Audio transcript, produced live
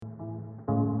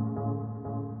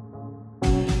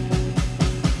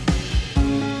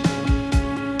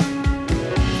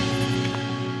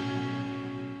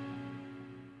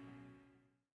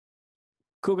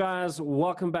Cool guys,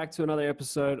 welcome back to another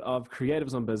episode of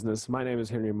Creatives on Business. My name is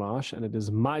Henry Marsh, and it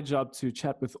is my job to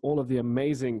chat with all of the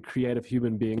amazing creative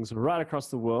human beings right across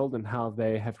the world and how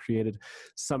they have created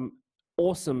some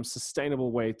awesome,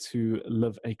 sustainable way to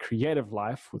live a creative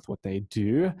life with what they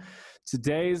do.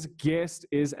 Today's guest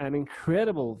is an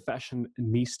incredible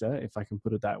fashionista, if I can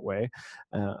put it that way,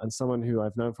 and someone who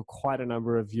I've known for quite a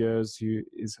number of years, who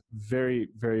is very,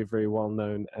 very, very well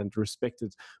known and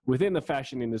respected within the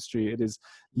fashion industry. It is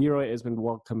Leroy Esmond.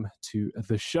 Welcome to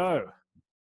the show.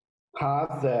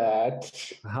 How's that?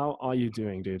 How are you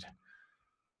doing, dude?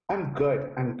 I'm good.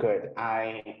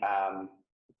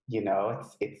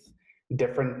 It's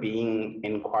different being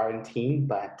in quarantine,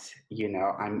 but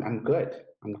I'm good.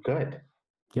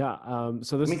 Yeah.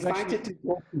 So this I'm is excited to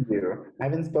talk to you. I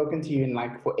haven't spoken to you in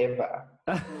like forever.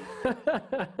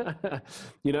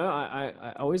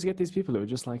 I always get these people who are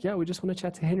just like, yeah, we just want to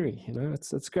chat to Henry.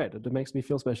 It's great. It makes me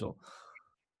feel special.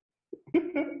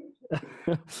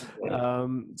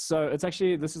 So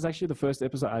this is actually the first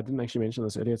episode. I didn't actually mention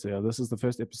this earlier today. This is the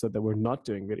first episode that we're not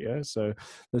doing video. So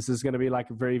this is going to be like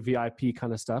a very VIP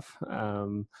kind of stuff.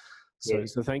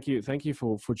 So thank you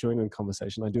for joining the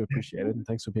conversation. I do appreciate it. And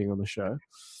thanks for being on the show.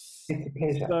 It's a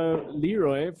pleasure. So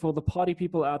Leroy, for the party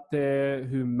people out there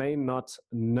who may not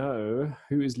know,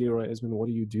 who is Leroy Esmond? What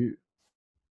do you do?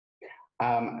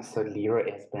 So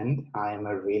Leroy Esmond, I'm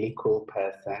a really cool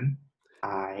person.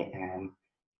 I am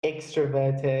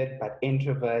extroverted but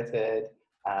introverted.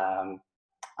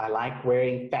 I like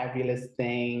wearing fabulous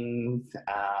things.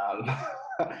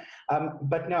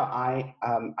 But no, I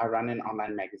run an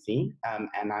online magazine,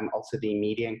 and I'm also the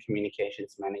media and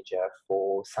communications manager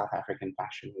for South African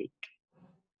Fashion Week.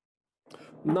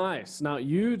 Nice. Now,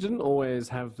 you didn't always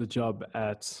have the job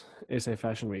at SA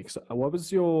Fashion Week. So what are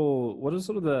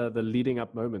sort of the leading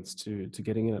up moments to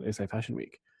getting in at SA Fashion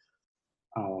Week?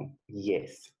 Oh,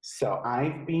 yes. So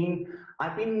I've been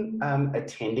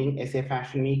attending SA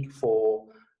Fashion Week for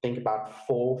I think about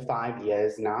 4 or 5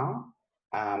 years now,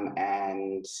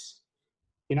 and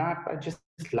I just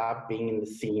love being in the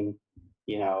scene,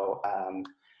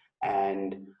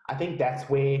 and I think that's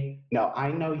where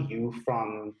I know you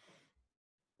from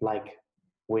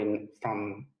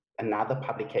from another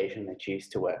publication that you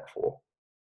used to work for,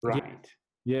 right?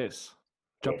 Yes.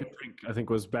 Drop Your Drink, I think,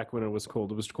 was back when it was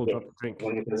called. It was called Drop Your Drink.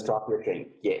 When it was Drop Your Drink,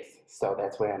 yes. So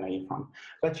that's where I know you from.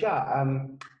 But yeah,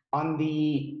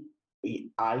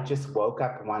 I just woke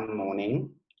up one morning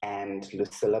and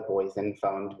Lucilla Boysen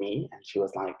phoned me and she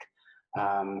was like,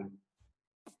 I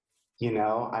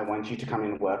want you to come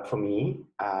and work for me.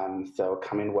 So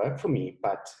come and work for me.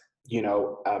 But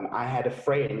I had a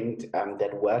friend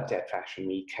that worked at Fashion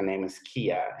Week. Her name is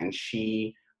Kia, and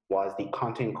she was the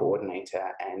content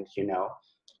coordinator. And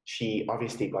she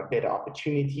obviously got better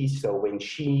opportunities. So when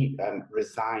she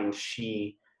resigned,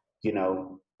 she,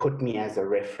 put me as a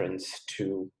reference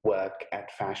to work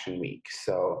at Fashion Week.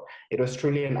 So it was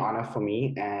truly an honor for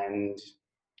me. And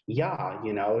yeah,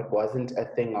 it wasn't a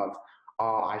thing of,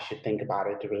 oh, I should think about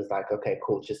it. It was like, okay,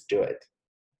 cool, just do it.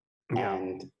 Yeah.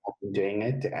 And I've been doing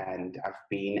it, and I've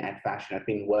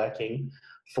been working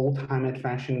full-time at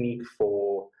Fashion Week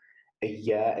for 1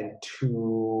 year and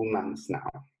 2 months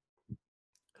now.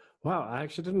 Wow, I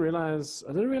actually didn't realize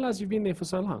you've been there for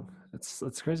so long.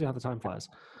 It's crazy how the time flies.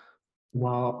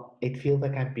 Well, it feels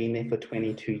like I've been there for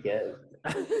 22 years.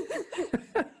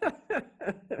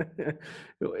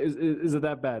 Is it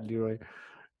that bad, Leroy?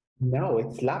 No,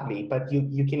 it's lovely, but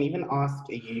you can even ask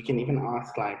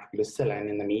like Lucilla, and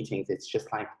in the meetings, it's just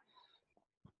like,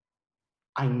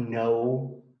 I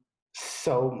know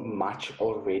so much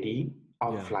already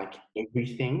of like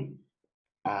everything,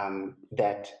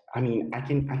 that I mean, I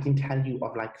can tell you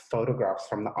of like photographs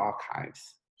from the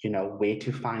archives, where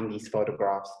to find these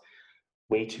photographs,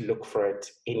 where to look for it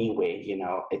anywhere.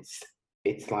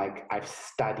 It's like I've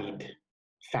studied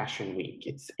Fashion Week.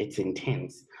 It's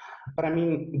intense. But I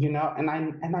mean, and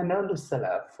I know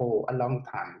Lucilla for a long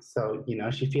time. So,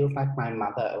 she feels like my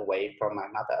mother away from my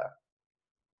mother.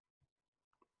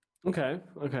 Okay.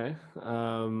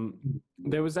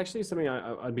 There was actually something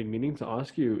I'd been meaning to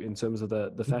ask you in terms of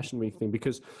the Fashion Week thing,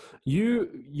 because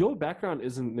your background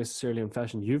isn't necessarily in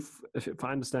fashion. If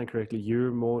I understand correctly,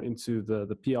 you're more into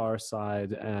the PR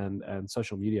side and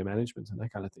social media management and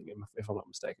that kind of thing, if I'm not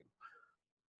mistaken.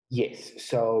 Yes.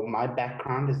 So my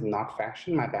background is not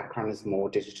fashion. My background is more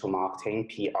digital marketing,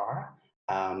 PR.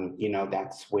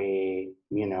 That's where,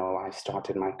 I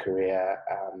started my career.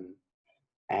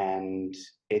 And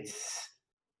it's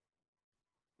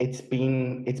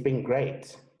been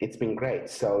great. it's been great.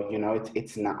 So, you know,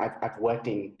 it's not, I've worked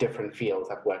in different fields.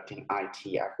 I've worked in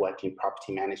IT, I've worked in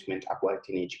property management, I've worked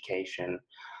in education.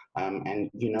 And,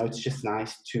 you know, it's just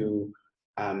nice to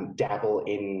dabble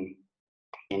in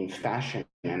fashion.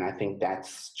 And I think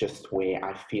that's just where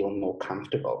I feel more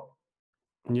comfortable.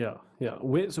 Yeah, yeah.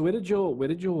 So where did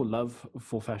your love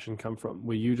for fashion come from?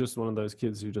 Were you just one of those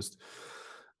kids who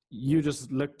you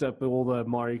just looked up all the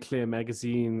Marie Claire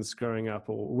magazines growing up,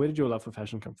 or where did your love for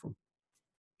fashion come from?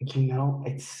 You know,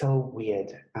 it's so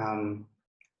weird.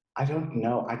 I don't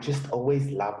know. I just always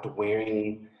loved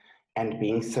wearing and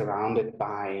being surrounded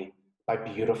by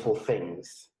beautiful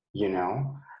things. You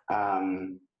know,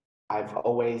 I've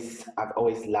always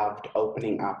loved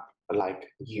opening up. Like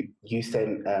you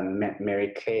said,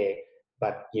 Mary Claire,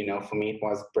 but you know, for me it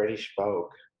was British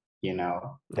Vogue. You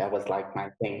know, that was like my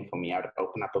thing for me. I'd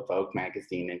open up a Vogue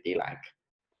magazine and be like,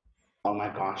 "Oh my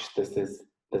gosh, this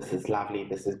is lovely.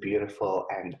 This is beautiful."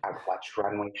 And I'd watch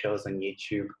runway shows on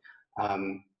YouTube.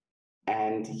 Um,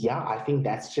 and yeah, I think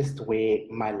that's just where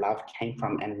my love came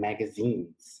from. And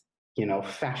magazines, you know,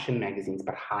 fashion magazines,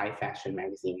 but high fashion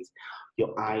magazines,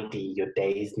 your ID, your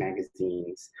Days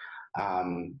magazines,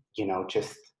 you know,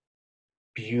 just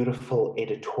beautiful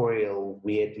editorial,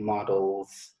 weird models,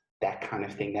 that kind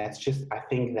of thing. That's just, I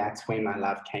think that's where my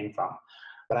love came from.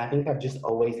 But I think I've just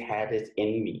always had it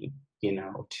in me, you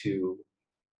know, to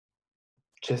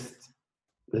just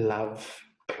love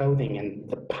clothing and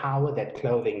the power that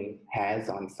clothing has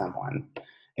on someone.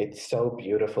 It's so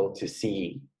beautiful to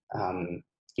see,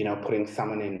 you know, putting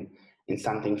someone in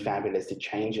something fabulous. It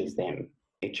changes them.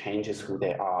 It changes who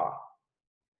they are.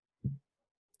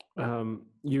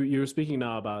 You were speaking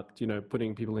now about, you know,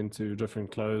 putting people into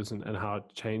different clothes and how it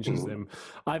changes them.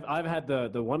 I've had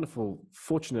the wonderful,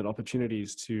 fortunate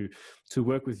opportunities to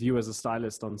work with you as a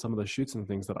stylist on some of the shoots and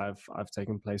things that I've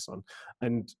taken place on,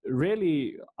 and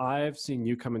really I've seen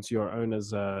you come into your own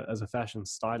as a fashion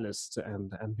stylist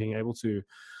and being able to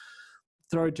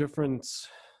throw different,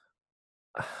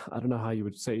 I don't know how you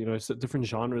would say, you know, different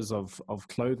genres of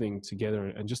clothing together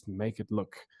and just make it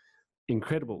look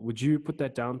incredible. Would you put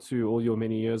that down to all your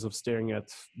many years of staring at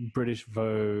British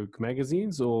Vogue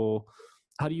magazines, or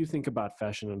how do you think about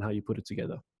fashion and how you put it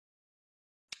together?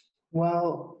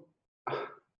 Well,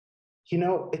 you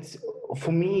know, it's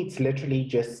for me, it's literally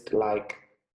just like,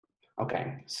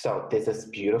 okay, so there's this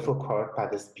beautiful quote by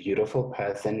this beautiful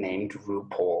person named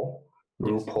RuPaul,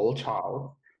 Yes. RuPaul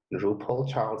Charles. RuPaul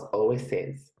Charles always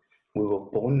says, "We were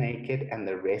born naked and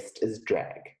the rest is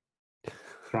drag."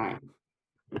 Right.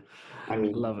 I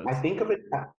mean, Love I it. think of it.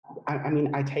 I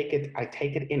mean, I take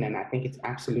it in, and I think it's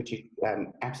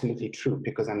absolutely true.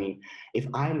 Because I mean, if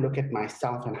I look at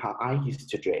myself and how I used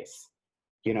to dress,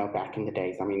 you know, back in the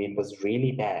days, I mean, it was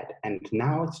really bad, and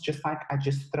now it's just like I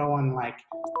just throw on like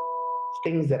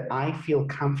things that I feel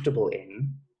comfortable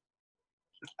in,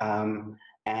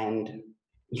 and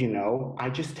you know, I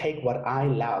just take what I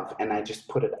love and I just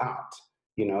put it out.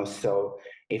 You know, so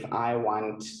if I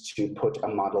want to put a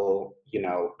model, you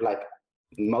know, like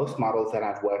most models that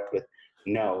I've worked with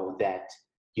know that,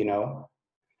 you know,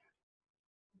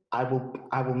 I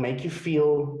will make you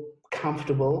feel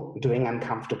comfortable doing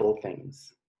uncomfortable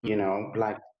things. You know,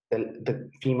 like the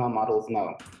female models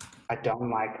know. I don't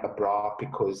like a bra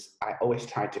because I always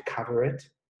try to cover it.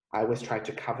 I always try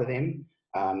to cover them.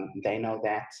 They know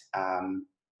that.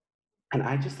 And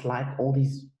I just like all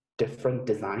these different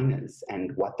designers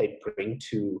and what they bring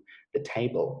to the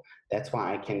table. That's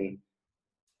why I can,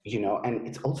 you know, and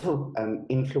it's also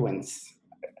influence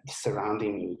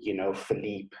surrounding me, you know,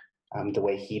 Philippe, the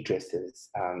way he dresses,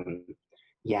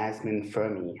 Yasmin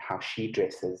Fermi, how she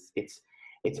dresses.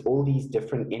 It's all these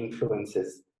different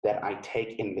influences that I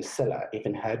take in Lucilla,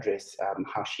 even her dress,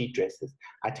 how she dresses.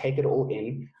 I take it all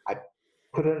in, I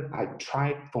try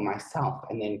it for myself.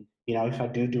 And then, you know, if I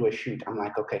do a shoot, I'm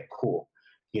like, okay, cool.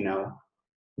 You know,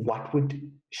 what would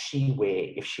she wear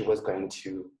if she was going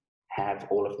to have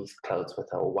all of these clothes with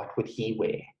her? Or what would he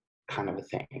wear? Kind of a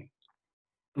thing.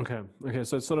 Okay.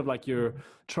 So it's sort of like you're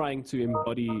trying to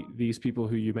embody these people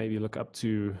who you maybe look up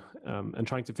to, and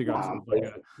trying to figure out sort of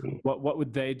like what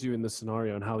would they do in this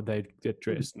scenario and how would they get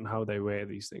dressed and how they wear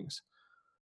these things.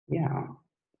 Yeah.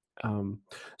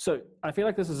 So I feel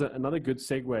like this is another good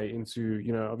segue into,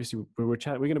 you know, obviously we're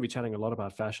going to be chatting a lot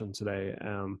about fashion today.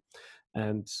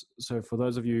 And so for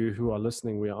those of you who are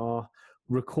listening, we are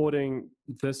recording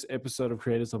this episode of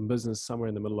Creators on Business somewhere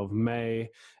in the middle of May,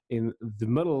 in the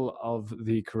middle of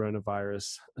the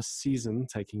coronavirus season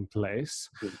taking place.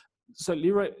 Mm-hmm. So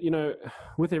Leroy, you know,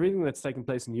 with everything that's taking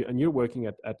place, and you're working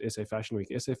at SA Fashion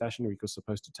Week. SA Fashion Week was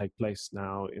supposed to take place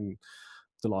now in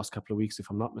the last couple of weeks, if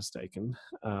I'm not mistaken,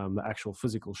 the actual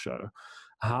physical show.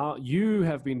 How you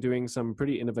have been doing some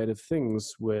pretty innovative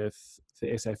things with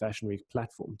the SA Fashion Week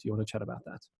platform. Do you want to chat about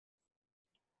that?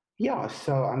 Yeah,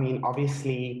 so I mean,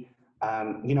 obviously,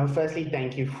 firstly,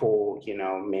 thank you for,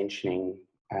 mentioning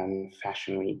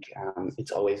Fashion Week.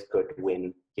 It's always good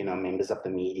when, members of the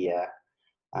media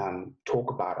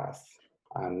talk about us.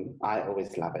 I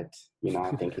always love it.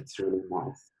 I think it's really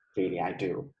nice. Really, I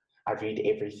do. I read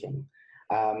everything.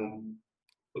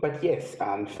 But yes,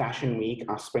 Fashion Week,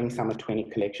 our Spring Summer 20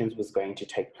 collections was going to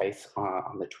take place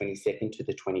on the 22nd to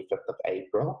the 25th of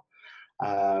April.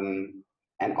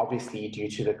 And obviously, due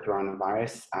to the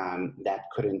coronavirus, that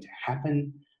couldn't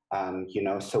happen.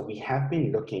 So we have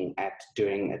been looking at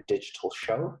doing a digital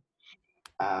show.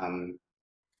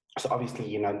 So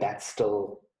obviously, that's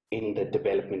still in the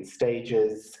development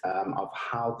stages of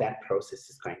how that process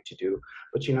is going to do.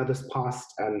 But, this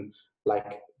past,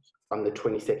 like on the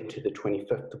 22nd to the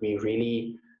 25th,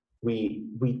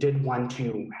 we did want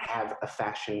to have a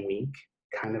fashion week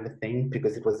kind of a thing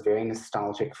because it was very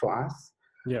nostalgic for us.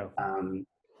 Yeah.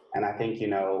 And I think,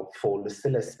 for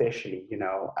Lucilla especially,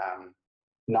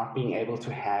 not being able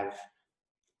to have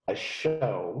a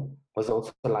show was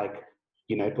also like,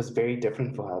 it was very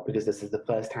different for her because this is the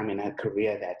first time in her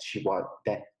career that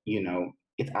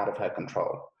it's out of her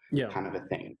control, kind of a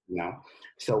thing,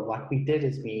 So what we did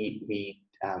is we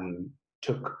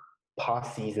took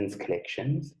past seasons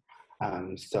collections.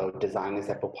 So designers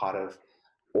that were part of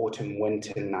Autumn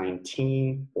Winter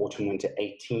 19, Autumn Winter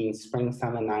 18, Spring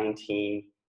Summer 19,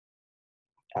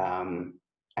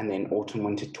 and then Autumn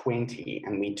Winter 20,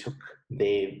 and we took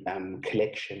their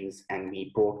collections and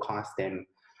we broadcast them.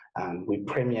 We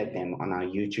premiered them on our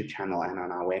YouTube channel and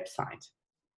on our website,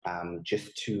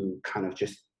 just to kind of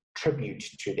just tribute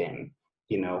to them,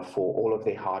 for all of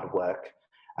their hard work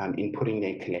in putting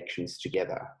their collections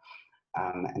together.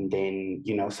 And then,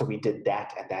 so we did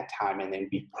that at that time. And then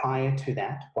prior to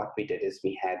that, what we did is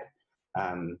we had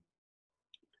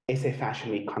SA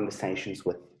Fashion Week conversations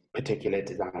with particular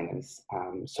designers.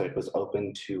 So it was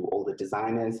open to all the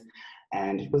designers.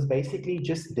 And it was basically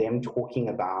just them talking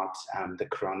about the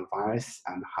coronavirus,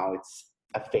 how it's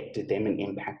affected them and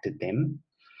impacted them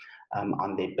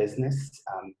on their business.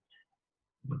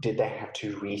 Did they have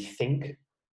to rethink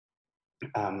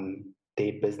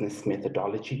their business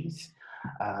methodologies?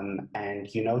 And,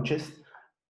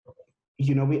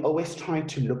 we always try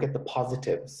to look at the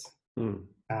positives in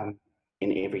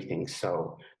everything.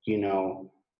 So,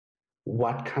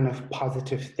 what kind of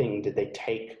positive thing did they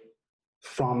take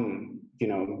from,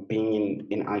 being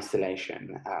in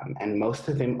isolation? And most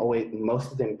of them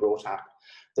brought up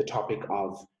the topic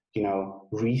of,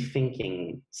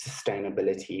 rethinking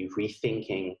sustainability,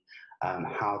 rethinking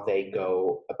how they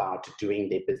go about doing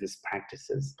their business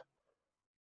practices.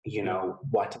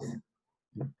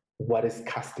 What is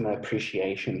customer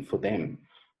appreciation for them?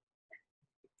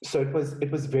 So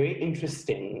it was very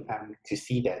interesting to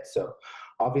see that. So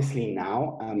obviously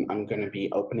now I'm going to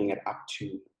be opening it up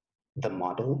to the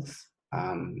models,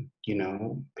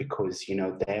 because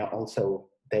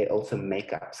they also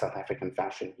make up South African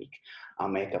Fashion Week. Our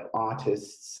makeup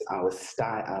artists, our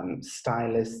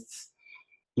stylists,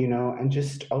 and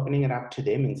just opening it up to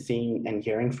them and seeing and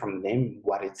hearing from them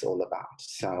what it's all about.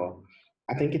 So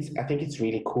I think it's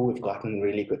really cool. We've gotten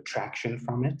really good traction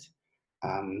from it.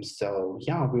 So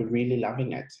yeah, we're really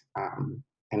loving it.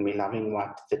 And we're loving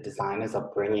what the designers are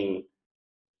bringing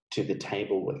to the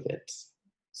table with it.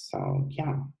 So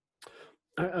yeah.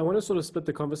 I want to sort of split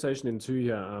the conversation in two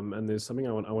here, and there's something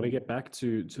I want to get back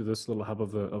to this little hub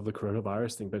of the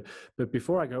coronavirus thing. But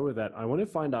before I go with that, I want to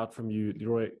find out from you,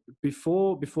 Leroy,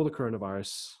 before the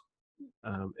coronavirus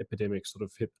epidemic sort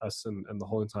of hit us and the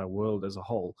whole entire world as a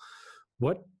whole,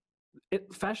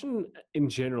 fashion in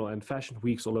general and fashion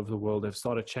weeks all over the world have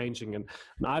started changing, and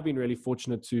I've been really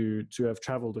fortunate to have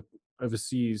traveled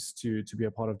overseas to be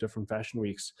a part of different fashion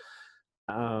weeks.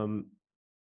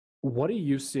 What are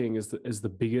you seeing as the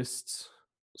biggest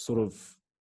sort of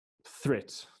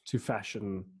threat to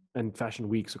fashion and fashion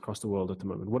weeks across the world at the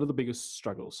moment? What are the biggest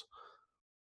struggles?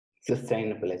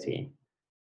 Sustainability.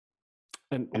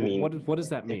 And what does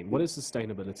that mean? What is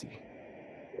sustainability?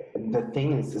 The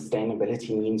thing is,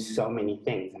 sustainability means so many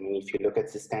things. I mean, if you look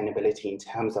at sustainability in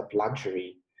terms of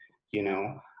luxury,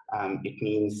 it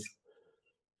means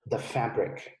the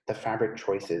fabric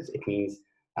choices. It means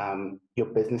your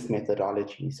business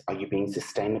methodologies. Are you being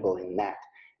sustainable in that?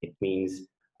 It means,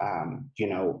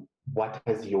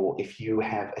 if you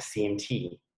have a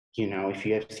CMT, if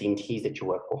you have CMTs that you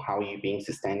work for, how are you being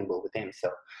sustainable with them?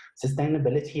 So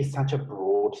sustainability is such a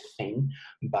broad thing,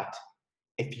 but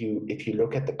if you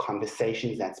look at the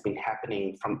conversations that's been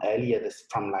happening from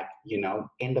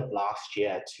end of last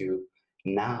year to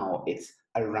now, it's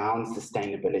around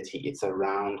sustainability. It's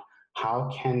around how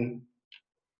can,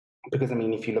 because I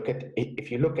mean, if you look at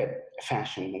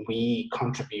fashion, we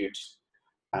contribute,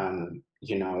 a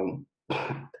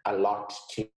lot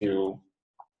to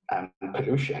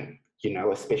pollution.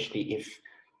 Especially if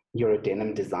you're a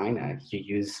denim designer, you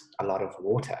use a lot of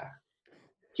water.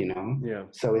 Yeah.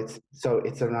 So it's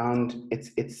around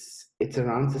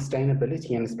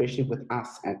sustainability, and especially with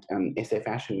us at SA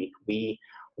Fashion Week,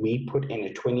 we put in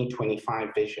a 2025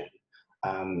 vision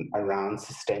around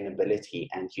sustainability,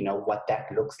 and what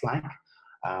that looks like.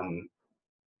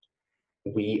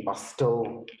 We are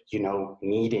still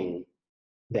needing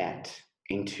that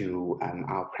into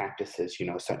our practices.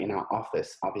 So in our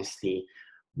office, obviously,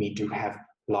 we do have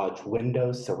large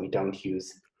windows, so we don't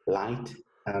use light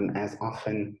as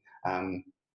often.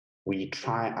 We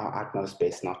try our utmost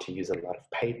best not to use a lot of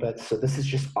paper. So this is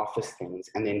just office things.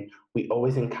 And then we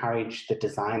always encourage the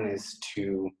designers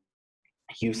to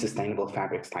use sustainable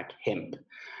fabrics like hemp,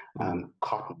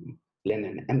 cotton,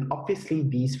 linen. And obviously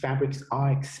these fabrics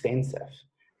are expensive,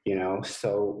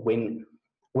 so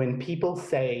when people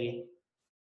say,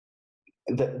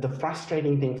 the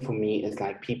frustrating thing for me is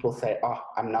like people say, oh,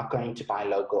 I'm not going to buy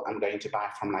local, I'm going to buy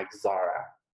from like Zara,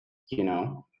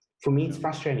 For me, it's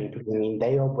frustrating because I mean,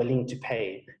 they are willing to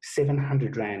pay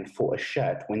 700 Rand for a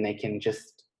shirt when they can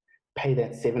just pay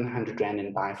that 700 Rand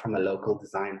and buy from a local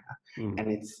designer. And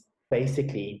it's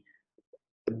basically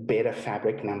better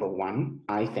fabric. Number one,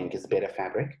 I think is better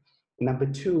fabric. Number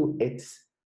two, it's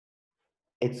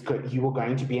good. You are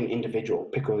going to be an individual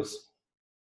because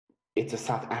it's a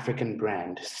South African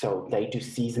brand. So they do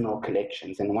seasonal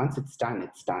collections. And once it's done,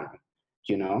 it's done.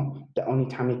 The only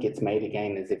time it gets made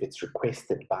again is if it's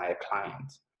requested by a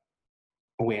client.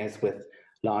 Whereas with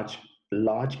large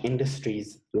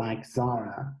industries like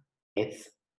Zara, it's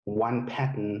one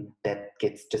pattern that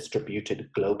gets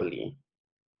distributed globally.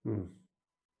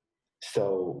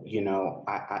 So,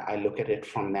 I look at it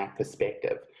from that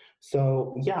perspective.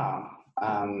 So, yeah,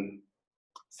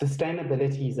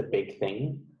 sustainability is a big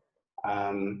thing.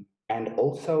 And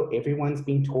also, everyone's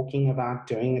been talking about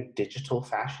doing a digital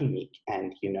fashion week.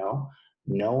 And,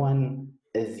 no one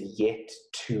is yet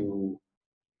to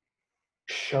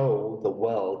show the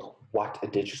world what a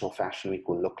digital fashion week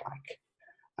will look like.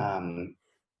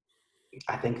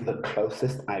 I think the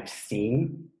closest I've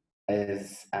seen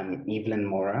is Evelyn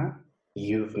Mora.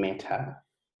 You've met her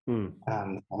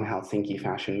on Helsinki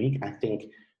Fashion Week. I think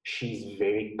she's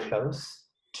very close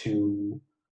to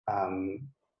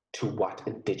what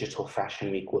a digital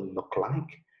fashion week will look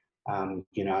like.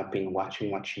 I've been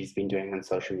watching what she's been doing on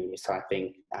social media. So I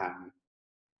think,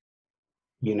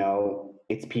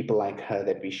 it's people like her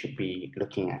that we should be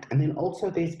looking at. And then also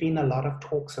there's been a lot of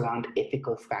talks around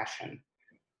ethical fashion,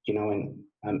 and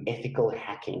ethical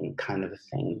hacking kind of a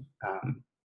thing,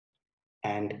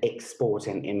 and export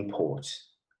and import,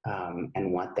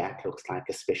 and what that looks like,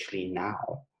 especially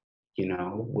now,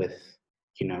 with,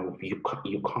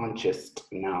 you can't just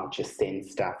now just send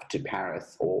stuff to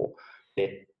Paris or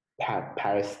let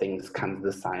Paris things come to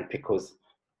the side because,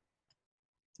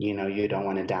 you don't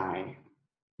want to die.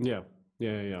 Yeah.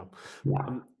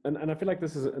 And I feel like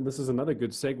this is another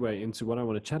good segue into what I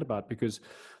want to chat about, because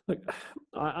look,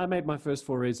 I made my first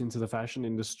forays into the fashion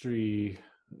industry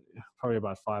probably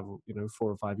about 4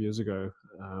 or 5 years ago,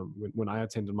 when I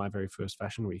attended my very first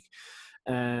fashion week.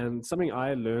 And something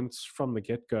I learned from the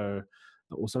get-go,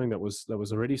 or something that was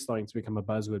already starting to become a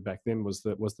buzzword back then, was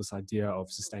this idea of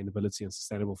sustainability and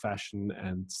sustainable fashion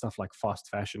and stuff like fast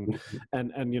fashion.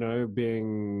 And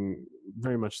being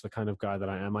very much the kind of guy that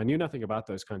I am, I knew nothing about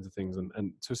those kinds of things,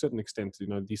 and to a certain extent,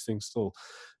 these things still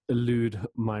elude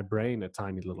my brain a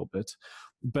tiny little bit.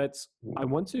 But I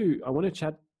want to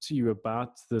chat to you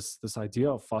about this idea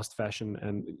of fast fashion.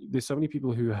 And there's so many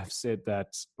people who have said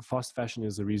that fast fashion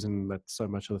is the reason that so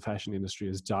much of the fashion industry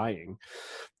is dying.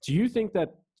 Do you think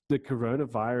that the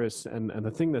coronavirus and the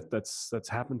thing that's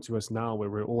happened to us now, where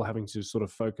we're all having to sort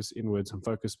of focus inwards and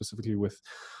focus specifically with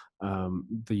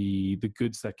the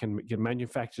goods that can get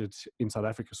manufactured in South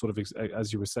Africa, sort of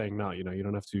as you were saying now, you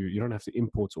don't have to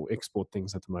import or export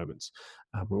things at the moment.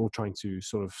 We're all trying to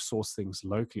sort of source things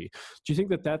locally. Do you think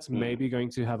that that's maybe going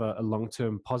to have a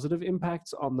long-term positive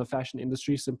impact on the fashion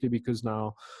industry, simply because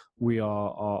now we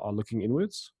are looking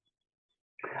inwards?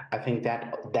 I think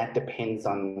that depends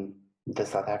on the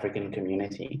South African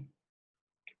community.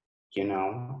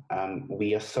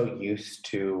 We are so used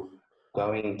to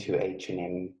going to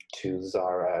H&M, to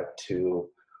Zara, to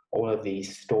all of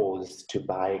these stores to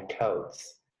buy clothes.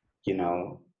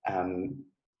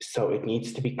 so it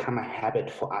needs to become a habit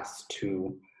for us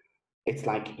to, it's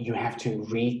like you have to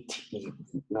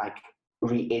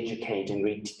re-educate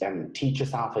and teach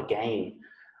yourself again,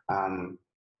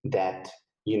 that,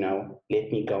 you know,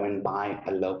 let me go and buy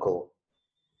a local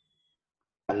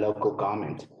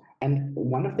garment. And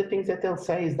one of the things that they'll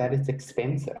say is that it's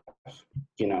expensive,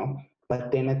 you know,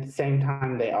 but then at the same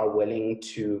time, they are willing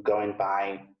to go and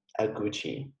buy a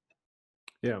Gucci.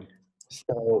 Yeah.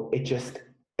 So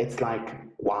it's like,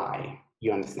 why?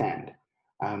 You understand?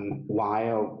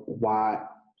 Why?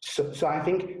 So I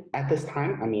think at this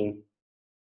time, I mean,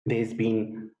 there's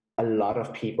been a lot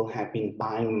of people have been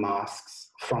buying masks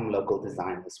from local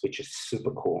designers, which is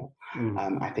super cool.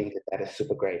 I think that is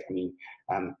super great. I mean,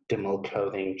 Demille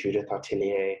Clothing, Judith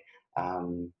Artelier,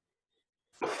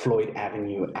 Floyd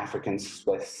Avenue, African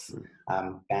Swiss,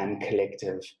 Band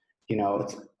Collective, you know,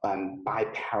 it's by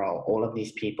Parallel. All of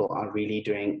these people are really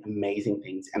doing amazing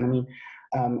things. And I mean,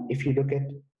 if you look at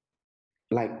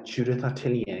like Judith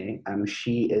Artelier,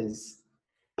 she is,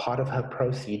 part of her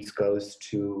proceeds goes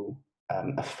to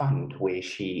a fund where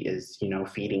she is, you know,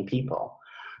 feeding people.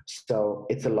 So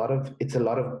it's a lot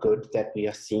of good that we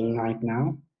are seeing right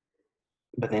now.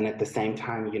 But then at the same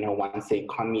time, you know, once the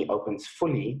economy opens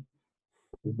fully,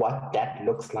 what that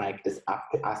looks like is up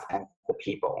to us as the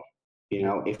people. You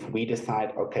know, if we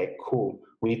decide, okay, cool,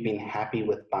 we've been happy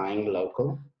with buying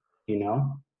local, you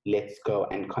know, let's go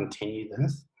and continue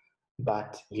this.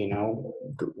 But, you know,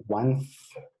 once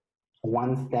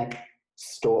that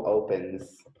store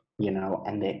opens, you know,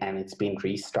 and it's been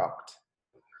restocked,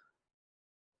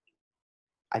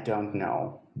 I don't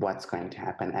know what's going to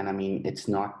happen. And I mean,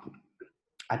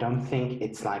 I don't think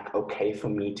it's like okay for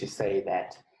me to say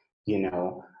that, you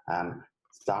know,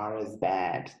 Zara's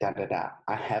bad, da da da.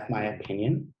 I have my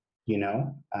opinion, you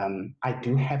know. I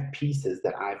do have pieces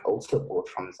that I've also bought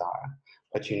from Zara,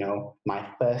 but you know, my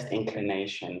first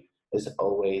inclination is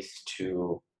always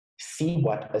to see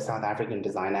what a South African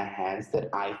designer has that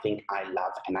I think I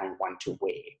love and I want to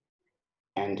wear.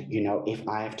 And you know, if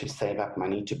I have to save up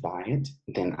money to buy it,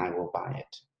 then I will buy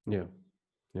it. Yeah.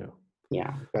 Yeah.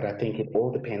 Yeah. But I think it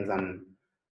all depends on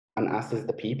us as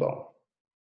the people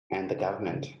and the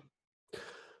government.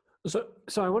 So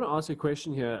I want to ask you a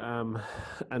question here,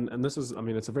 and this is, I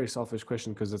mean, it's a very selfish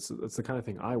question because it's the kind of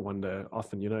thing I wonder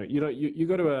often. You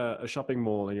go to a shopping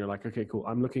mall and you're like, okay, cool,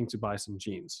 I'm looking to buy some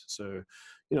jeans. So,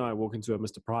 you know, I walk into a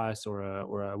Mr. Price or a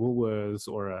Woolworths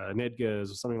or an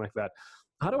Edgar's or something like that.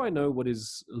 How do I know what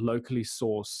is locally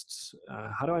sourced?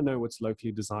 How do I know what's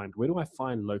locally designed? Where do I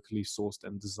find locally sourced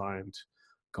and designed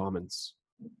garments?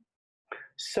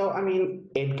 So, I mean,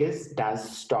 Edgar's does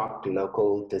stock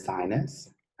local designers.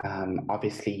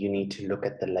 Obviously, you need to look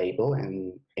at the label,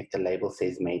 and if the label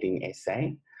says made in SA,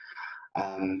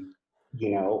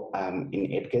 you know,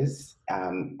 in Edgar's,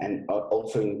 and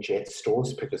also in Jet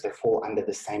stores because they fall under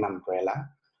the same umbrella.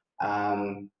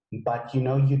 But you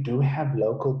know, you do have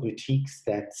local boutiques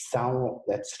that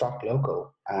stock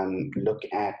local. Look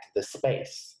at the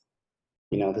Space.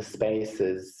 You know, the Space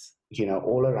is, you know,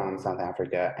 all around South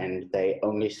Africa, and they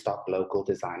only stock local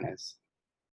designers.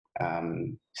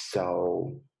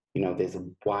 So, you know, there's a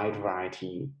wide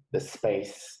variety the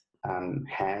Space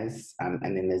has,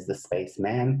 and then there's the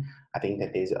Spaceman. I think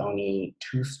that there's only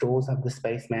 2 stores of the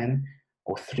Spaceman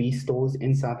or 3 stores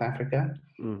in South Africa.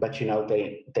 But, you know,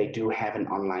 they do have an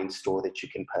online store that you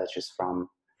can purchase from,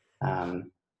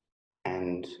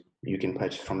 and you can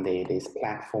purchase from there. There's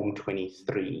Platform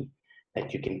 23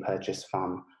 that you can purchase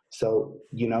from. So,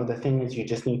 you know, the thing is you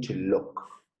just need to look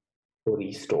for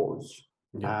these stores.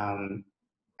 Yeah.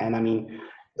 And I mean,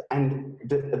 and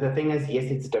the thing is, yes,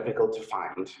 it's difficult to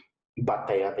find, but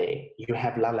they are there. You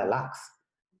have Lala Lux.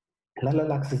 Lala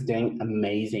Lux is doing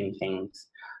amazing things.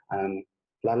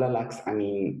 Lala Lux, I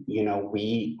mean, you know,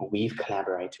 we've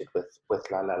collaborated with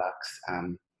Lala Lux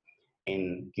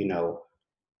in, you know,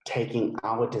 taking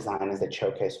our designers that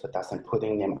showcase with us and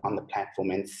putting them on the platform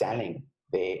and selling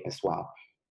there as well.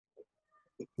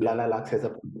 Lala Lux has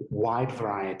a wide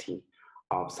variety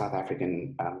of South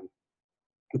African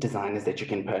designers that you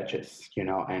can purchase, you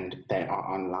know, and they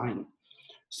are online.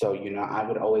 So, you know, I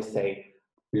would always say,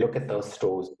 look at those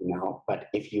stores, you know, but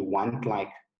if you want like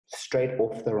straight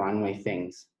off the runway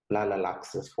things, Lala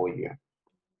Lux is for you.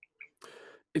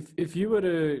 If you were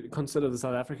to consider the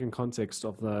South African context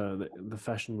of the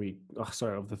fashion week,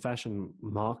 of the fashion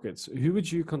markets, who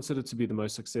would you consider to be the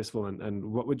most successful, and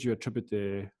what would you attribute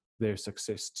their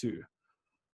success to?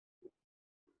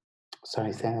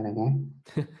 Sorry, say that again.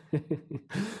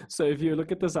 So if you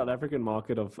look at the South African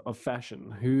market of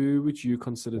fashion, who would you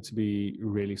consider to be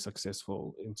really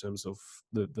successful in terms of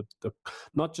the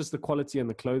not just the quality and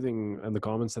the clothing and the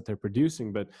garments that they're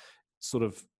producing, but sort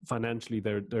of financially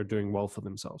they're doing well for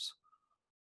themselves?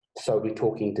 So we're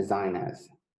talking designers.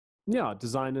 Yeah,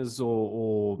 designers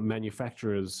or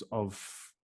manufacturers of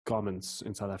garments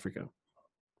in South Africa.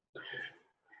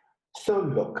 So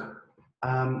look,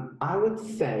 I would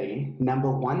say number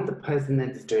one, the person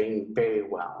that's doing very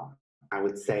well, I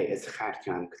would say, is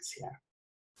Gert-Jan Coetzee.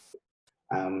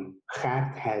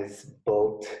 Gert has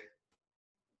built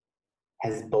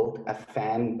a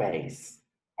fan base,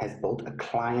 has built a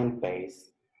client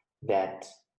base that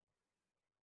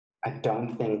I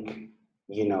don't think,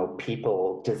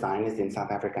 people, designers in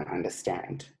South Africa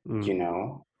understand,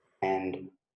 and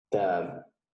the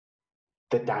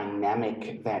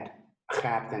dynamic that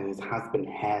Gert and his husband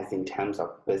has in terms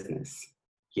of business,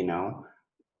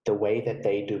 the way that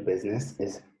they do business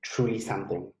is truly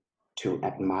something to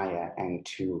admire and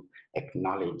to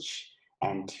acknowledge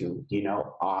and to,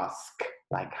 ask,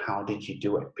 like, how did you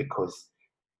do it? Because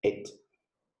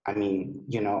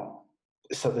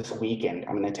so this weekend,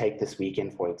 I'm going to take this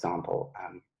weekend, for example,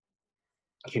 I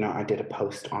did a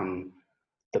post on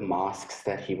the masks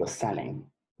that he was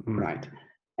selling, right?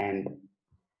 And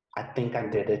I think I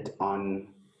did it on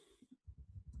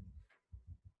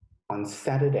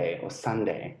Saturday or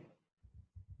Sunday.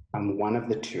 One of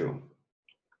the two,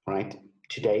 right?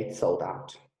 Today it's sold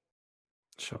out.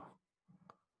 Sure.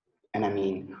 And I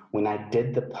mean, when I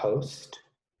did the post,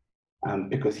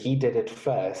 because he did it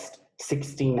first,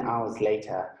 16 hours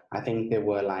later, I think there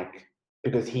were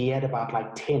because he had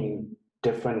about 10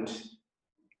 different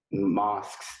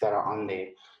masks that are on there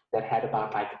that had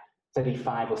about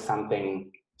 35 or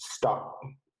something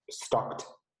stocked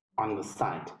on the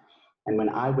site. And when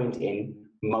I went in,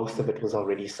 most of it was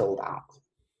already sold out.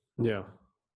 Yeah.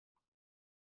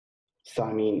 So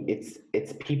I mean, it's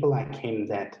people like him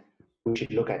that we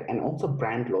should look at, and also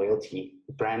brand loyalty,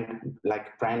 brand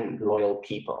loyal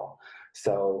people.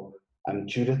 So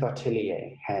Judith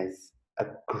Artillier has a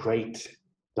great,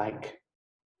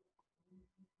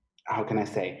 how can I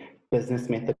say, business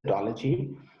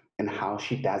methodology, and how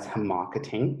she does her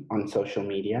marketing on social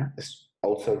media is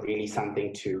also really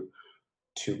something to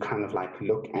kind of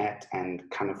look at and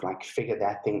kind of figure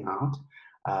that thing out.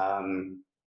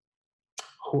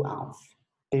 Who else?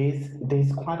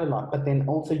 There's quite a lot, but then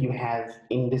also you have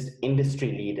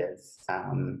industry leaders,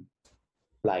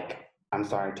 I'm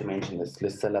sorry to mention this,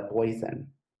 Lucilla Boysen.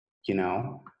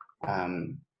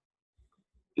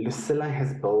 Lucilla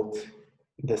has built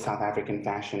the South African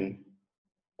fashion,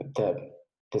 the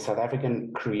South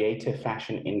African creative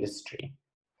fashion industry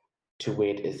to where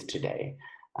it is today.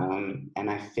 And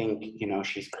I think,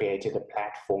 she's created a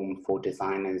platform for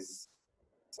designers,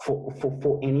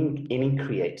 for any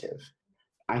creative.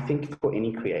 I think for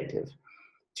any creative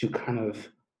to kind of,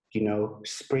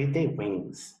 spread their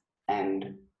wings.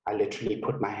 And I literally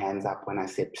put my hands up when I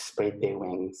said spread their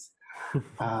wings.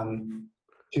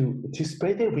 To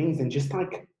spread their wings and just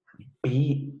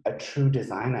be a true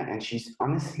designer. And she's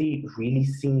honestly really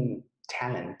seen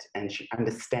talent, and she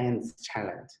understands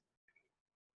talent.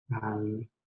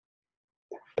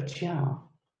 But yeah.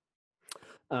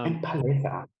 And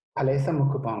Palesa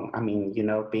Mukubong, I mean,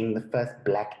 being the first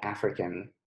Black African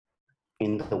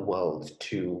in the world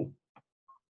to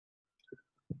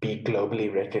be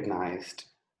globally recognized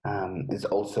is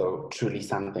also truly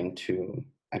something to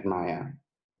admire.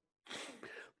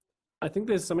 I think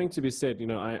there's something to be said.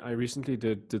 I recently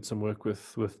did some work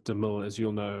with DeMille, as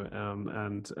you'll know,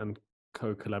 and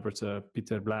co-collaborator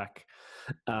Peter Black,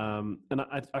 and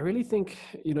I really think,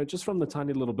 just from the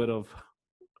tiny little bit of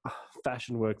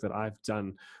fashion work that I've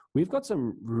done, we've got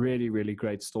some really, really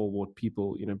great stalwart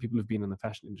people. People who've been in the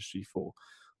fashion industry for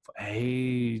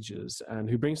ages, and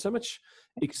who bring so much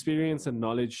experience and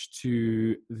knowledge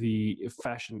to the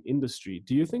fashion industry.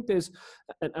 Do you think there's,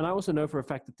 and I also know for a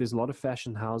fact that there's a lot of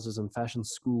fashion houses and fashion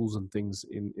schools and things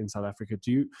in South Africa.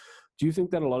 Do you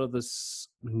think that a lot of this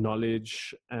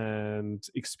knowledge and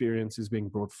experience is being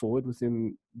brought forward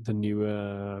within the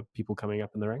newer people coming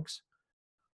up in the ranks?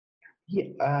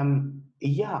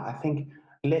 Yeah, I think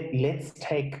let's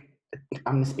take,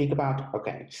 I'm going to speak about,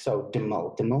 okay, so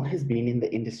DeMille. DeMille has been in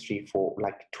the industry for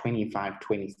 25,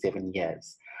 27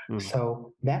 years.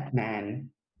 So that man,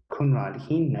 Kunrad,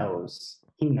 he knows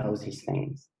his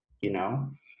things,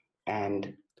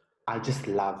 and I just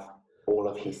love all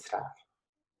of his stuff.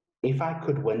 If I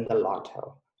could win the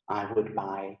lotto, I would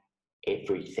buy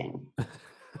everything,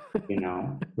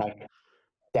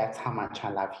 that's how much I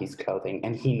love his clothing,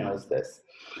 and he knows this.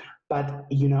 But,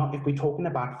 if we're talking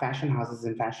about fashion houses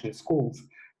and fashion schools,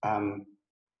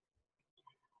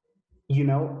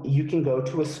 you can go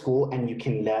to a school and you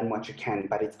can learn what you can,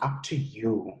 but it's up to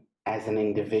you as an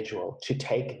individual to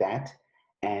take that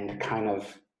and kind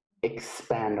of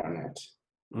expand on it.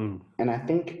 And I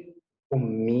think for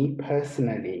me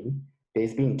personally,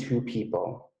 there's been two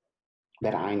people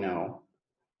that I know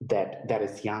that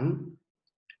is young,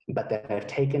 but that have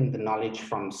taken the knowledge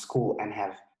from school and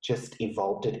have just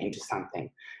evolved it into something.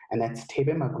 And that's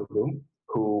Tebe Magulu,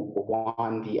 who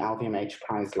won the LVMH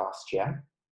prize last year,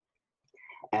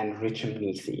 and Richard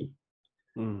Nisi.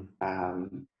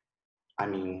 I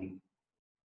mean,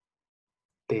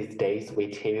 there's days where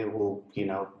Tebe will,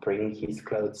 bring his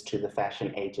clothes to the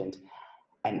fashion agent,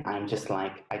 and I'm just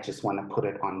like, I just want to put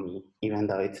it on me, even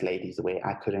though it's ladies' wear.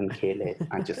 I couldn't care less.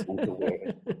 I just want to wear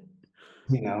it,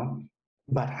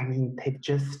 But I mean, they've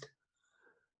just,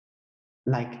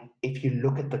 like, if you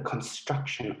look at the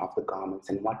construction of the garments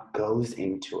and what goes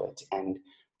into it, and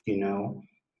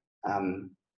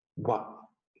what,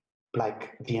 like,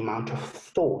 the amount of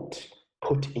thought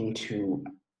put into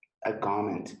a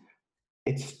garment,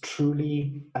 it's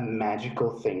truly a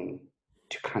magical thing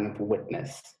to kind of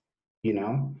witness,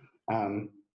 and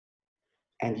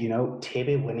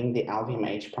Tebe winning the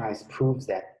LVMH prize proves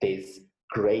that there's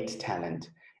great talent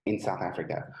in South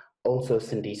Africa. Also,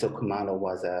 Sindiso Khumalo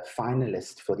was a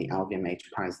finalist for the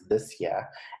LVMH prize this year,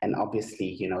 and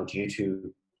obviously, due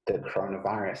to the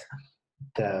coronavirus,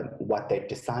 what they've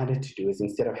decided to do is,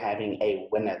 instead of having a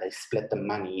winner, they split the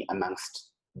money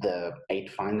amongst the 8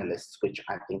 finalists, which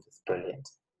I think is brilliant.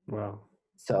 Wow.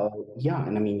 So yeah,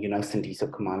 and I mean, Sindiso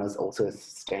Khumalo is also a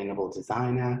sustainable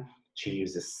designer. She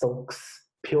uses silks,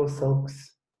 pure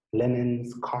silks,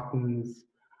 linens, cottons.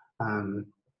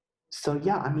 So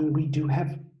yeah, I mean, we do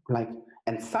have, like,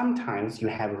 and sometimes you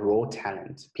have raw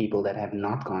talent, people that have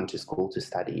not gone to school to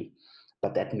study,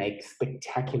 but that make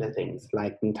spectacular things,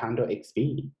 like Ntando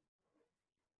XB.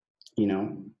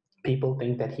 People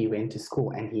think that he went to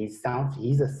school, and he's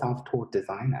a self-taught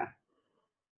designer.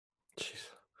 Jeez.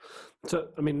 So,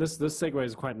 I mean, this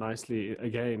segues quite nicely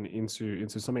again into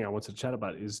something I want to chat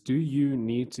about. Is, do you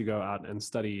need to go out and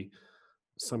study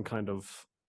some kind of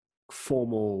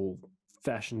formal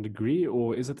fashion degree,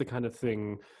 or is it the kind of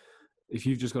thing, if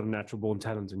you've just got a natural born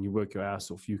talent and you work your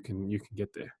ass off, you can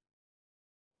get there?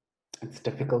 It's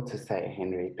difficult to say,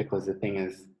 Henry, because the thing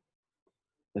is,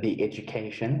 the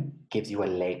education gives you a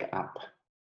leg up.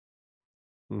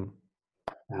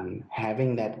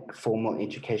 Having that formal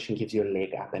education gives you a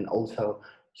leg up, and also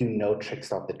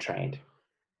tricks of the trade,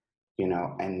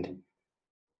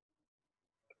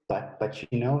 but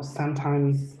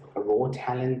sometimes raw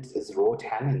talent is raw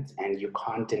talent, and you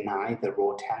can't deny the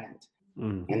raw talent.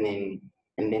 And then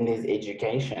there's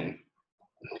education.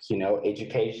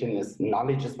 Education is,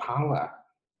 knowledge is power.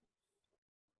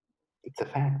 It's a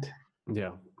fact.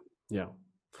 Yeah.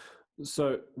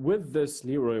 So with this,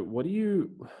 Leroy, what do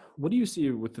you see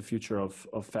with the future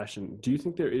of fashion? Do you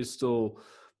think there is still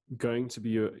going to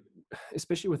be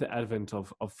especially with the advent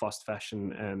of fast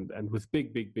fashion and with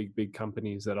big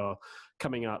companies that are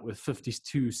coming out with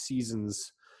 52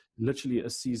 seasons, literally a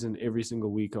season every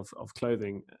single week of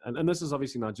clothing, and this is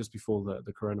obviously not just before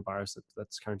the coronavirus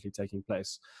that's currently taking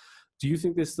place. Do you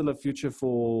think there's still a future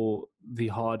for the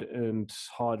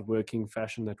hard-working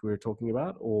fashion that we're talking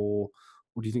about, or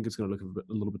do you think it's going to look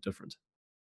a little bit different?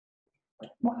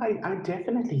 Well, I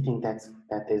definitely think that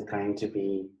there's going to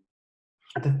be.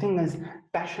 The thing is,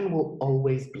 fashion will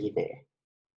always be there,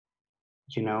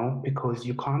 because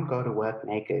you can't go to work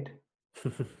naked.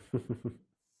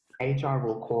 HR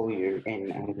will call you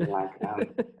in and be like,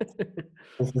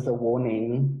 this is a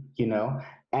warning,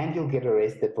 and you'll get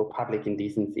arrested for public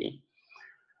indecency.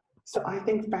 So I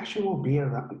think fashion will be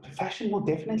around. Fashion will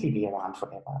definitely be around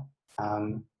forever.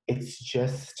 It's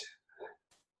just,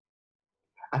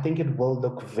 I think it will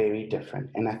look very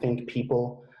different. And I think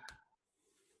people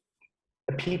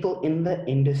in the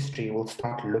industry will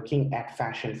start looking at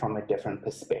fashion from a different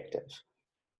perspective.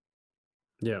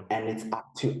 Yeah. And it's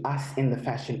up to us in the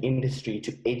fashion industry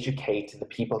to educate the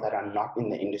people that are not in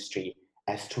the industry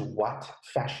as to what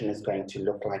fashion is going to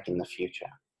look like in the future.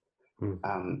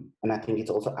 And I think it's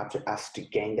also up to us to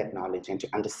gain that knowledge and to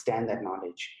understand that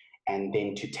knowledge, and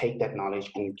then to take that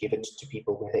knowledge and give it to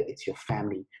people, whether it's your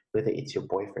family, whether it's your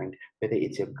boyfriend, whether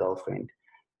it's your girlfriend,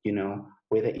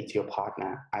 whether it's your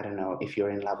partner. I don't know, if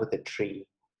you're in love with a tree,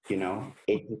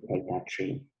 educate that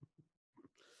tree.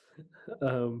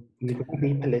 You can't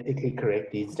be politically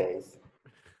correct these days.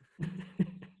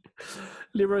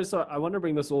 Leroy, so I want to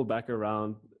bring this all back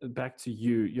around. back to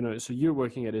you, so you're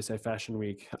working at SA Fashion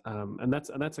Week, and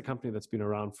that's a company that's been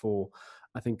around for,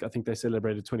 I think they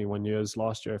celebrated 21 years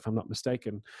last year, if I'm not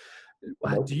mistaken.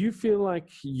 Do you feel like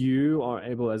you are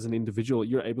able, as an individual,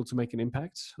 you're able to make an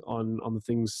impact on the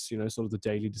things, sort of the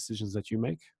daily decisions that you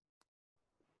make?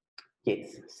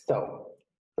 Yes. So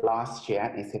last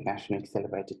year, SA Fashion Week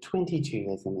celebrated 22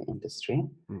 years in the industry.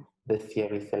 This year,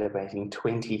 we're celebrating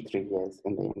 23 years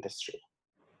in the industry.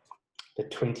 The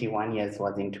 21 years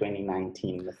was in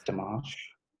 2019, Mr. Marsh.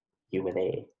 You were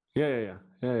there. Yeah.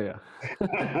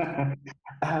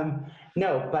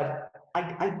 No, but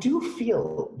I do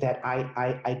feel that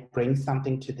I bring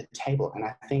something to the table, and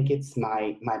I think it's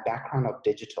my background of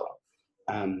digital,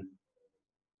 and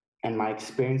my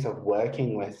experience of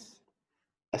working with,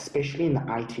 especially in the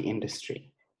IT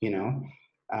industry.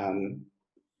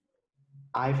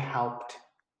 I've helped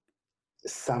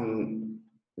some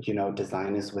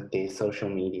designers with their social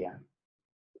media,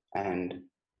 and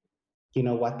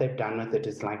what they've done with it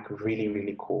is like really,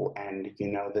 really cool. And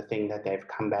the thing that they've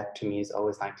come back to me is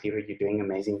always like, Leroy, you're doing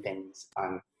amazing things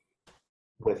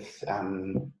with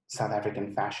South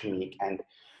African Fashion Week. And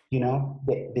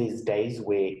there's days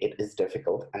where it is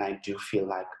difficult, and I do feel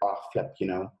like, oh flip,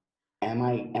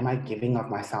 am I giving of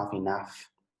myself enough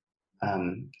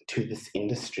to this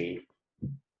industry?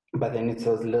 But then it's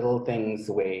those little things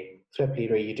where, flip,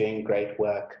 Leroy, you're doing great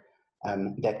work,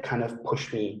 that kind of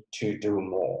push me to do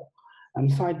more.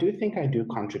 So I do think I do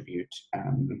contribute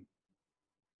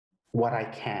what I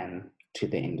can to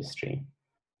the industry,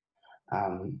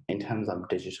 in terms of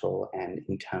digital, and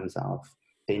in terms of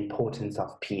the importance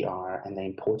of PR, and the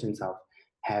importance of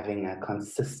having a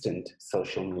consistent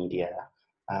social media,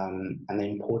 and the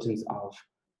importance of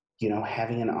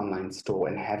having an online store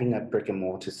and having a brick and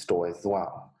mortar store as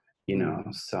well.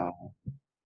 So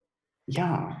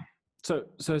yeah. So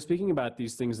speaking about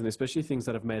these things, and especially things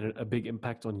that have made a big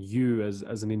impact on you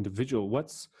as an individual,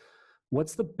 what's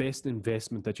the best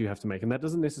investment that you have to make? And that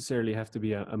doesn't necessarily have to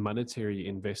be a monetary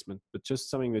investment, but just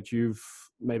something that you've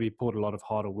maybe poured a lot of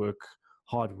hard work,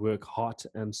 heart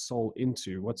and soul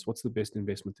into. What's the best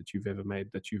investment that you've ever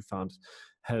made that you found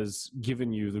has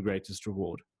given you the greatest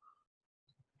reward?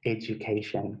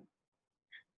 Education.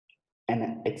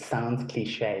 And it sounds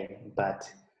cliche,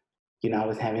 but I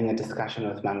was having a discussion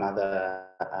with my mother,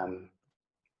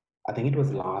 I think it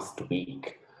was last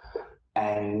week,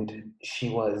 and she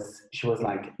was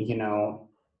like,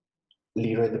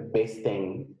 Leroy, the best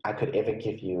thing I could ever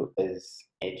give you is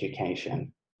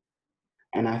education.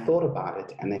 And I thought about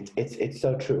it, and it's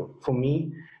so true. For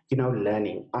me,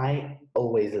 learning, I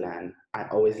always learn. I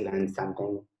always learn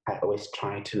something. I always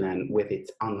try to learn, whether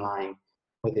it's online,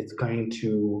 whether it's going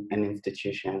to an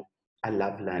institution. I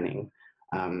love learning.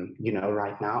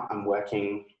 Right now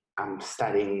I'm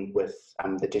studying with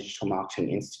the Digital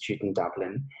Marketing Institute in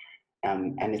Dublin.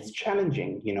 And it's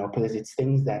challenging, because it's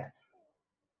things that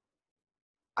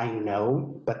I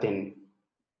know, but then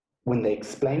when they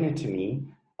explain it to me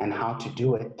and how to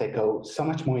do it, they go so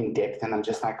much more in depth, and I'm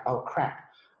just like, oh crap,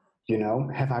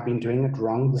 have I been doing it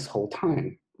wrong this whole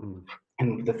time?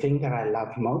 And the thing that I love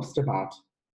most about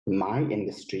my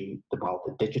industry, about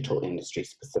the digital industry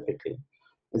specifically,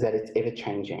 is that it's ever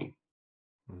changing.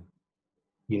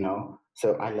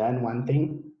 So I learn one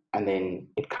thing, and then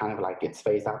it kind of like gets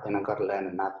phased out, then I've got to learn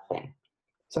another thing.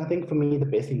 So I think for me, the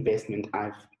best investment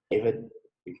I've ever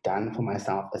done for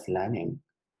myself is learning,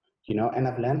 and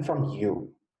I've learned from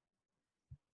you.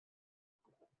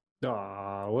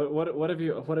 What have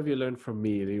you learned from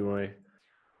me, Leroy?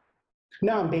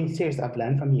 No, I'm being serious. I've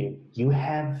learned from you. You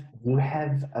have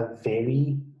a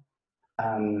very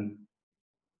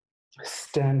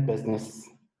stern business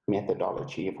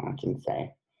methodology, if I can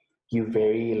say. You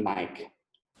very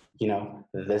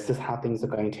this is how things are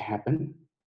going to happen,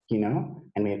 and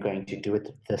we're going to do it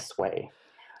this way.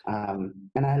 And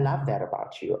I love that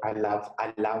about you. I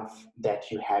love that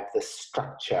you have this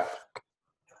structure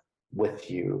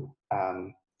with you.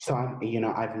 So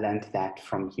I've learned that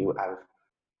from you.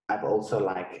 I've also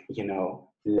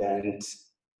learned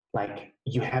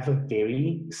you have a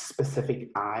very specific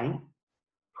eye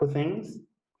for things,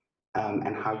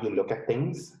 and how you look at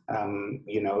things,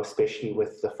 especially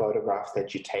with the photographs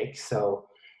that you take. So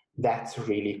that's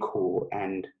really cool.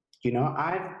 And,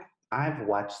 I've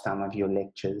watched some of your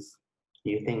lectures.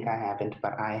 You think I haven't,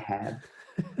 but I have.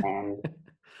 And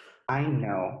I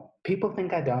know people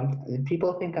think I don't.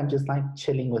 People think I'm just like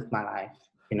chilling with my life,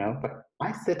 but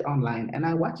I sit online and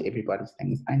I watch everybody's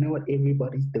things. I know what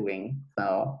everybody's doing.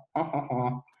 So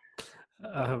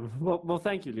Well,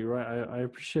 thank you, Leroy. I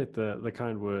appreciate the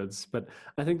kind words, but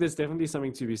I think there's definitely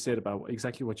something to be said about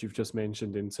exactly what you've just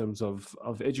mentioned in terms of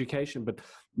education, but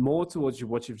more towards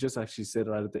what you've just actually said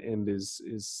right at the end is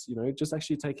just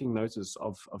actually taking notice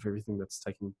of everything that's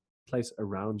taking place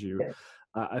around you. Yeah,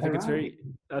 I think it's around very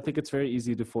you. I think it's very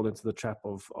easy to fall into the trap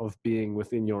of being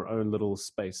within your own little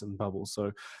space and bubble.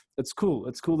 So it's cool.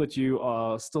 It's cool that you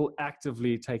are still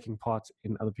actively taking part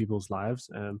in other people's lives.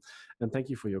 And thank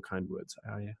you for your kind words.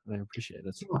 I appreciate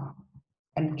it. Yeah.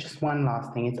 And just one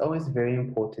last thing, it's always very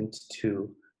important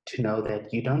to know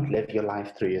that you don't live your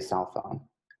life through your cell phone.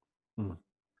 Mm.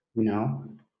 You know,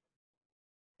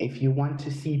 if you want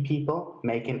to see people,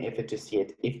 make an effort to see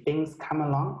it. If things come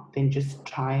along, then just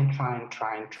try and try and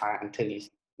try and try until you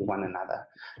see one another.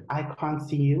 I can't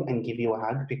see you and give you a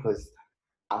hug because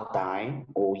I'll die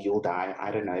or you'll die.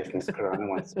 I don't know if Miss Corona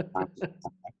wants to find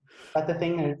something. But the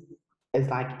thing is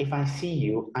like if I see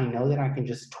you, I know that I can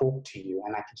just talk to you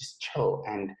and I can just chill.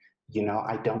 And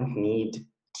I don't need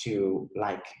to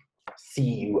like see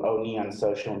you only on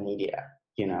social media.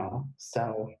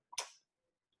 So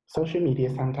social media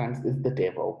sometimes is the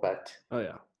devil, but Oh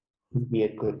yeah. be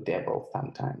a good devil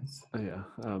sometimes. Oh, yeah.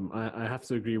 I have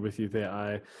to agree with you there.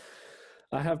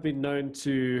 I have been known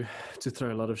to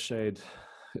throw a lot of shade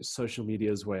social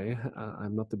media's way.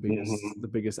 I'm not the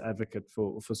Mhm. biggest advocate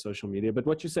for social media, but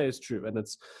what you say is true, and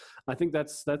I think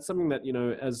that's something that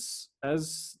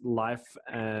as life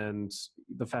and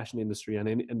the fashion industry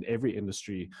and every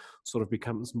industry sort of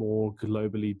becomes more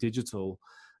globally digital.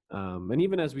 And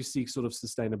even as we seek sort of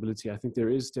sustainability, I think there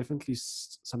is definitely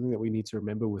something that we need to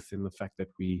remember within the fact that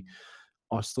we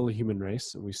are still a human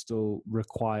race and we still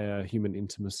require human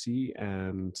intimacy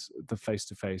and the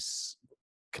face-to-face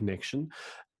connection.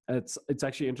 It's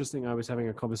actually interesting. I was having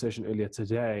a conversation earlier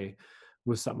today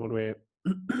with someone where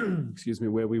excuse me,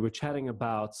 where we were chatting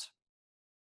about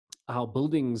how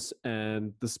buildings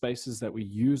and the spaces that we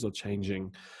use are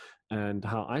changing, and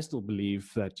how I still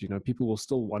believe that people will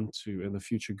still want to in the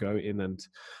future go in and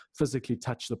physically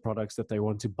touch the products that they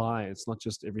want to buy. It's not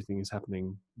just everything is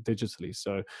happening digitally.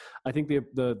 So I think the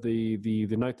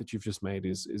note that you've just made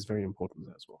is very important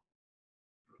as well.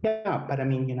 Yeah, but I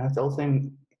mean, it's also,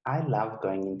 I love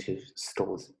going into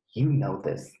stores. You know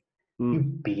this. Mm.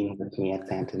 You've been with me at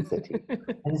Santon City.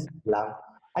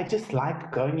 I just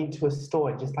like going into a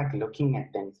store and just like looking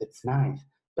at things. It's nice.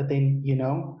 But then,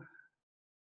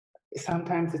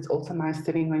 sometimes it's also nice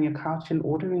sitting on your couch and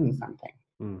ordering something.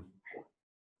 Mm.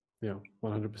 Yeah,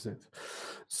 100%.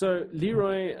 So,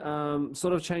 Leroy,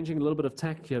 sort of changing a little bit of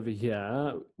tack over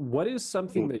here. What is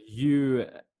something that you,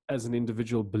 as an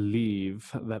individual,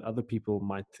 believe that other people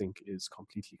might think is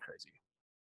completely crazy?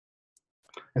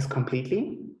 It's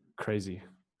completely. Crazy.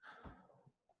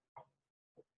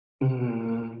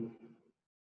 Mm.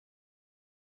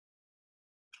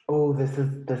 Oh, this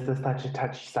is such a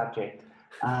touchy subject.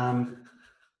 I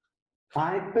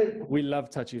but We love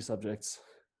touchy subjects.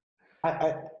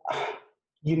 I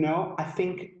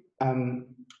think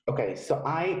okay, so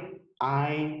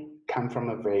I come from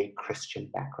a very Christian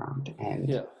background, and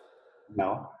Yeah.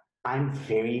 I'm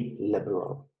very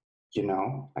liberal.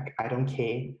 Like I don't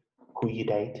care who you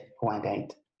date, who I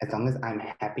date, as long as I'm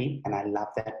happy and I love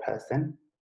that person,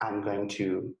 I'm going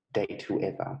to date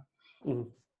whoever.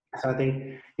 Mm. So I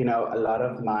think a lot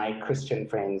of my Christian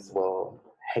friends will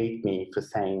hate me for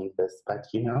saying this, but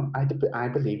I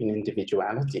believe in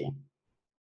individuality.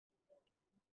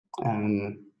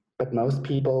 Um, but most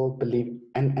people believe,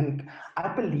 and I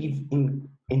believe in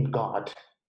God.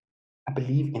 I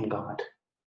believe in God.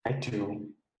 I do.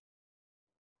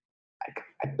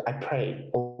 I pray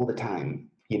all the time,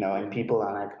 and people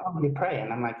are like, "Oh, you pray,"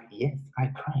 and I'm like, "Yes, I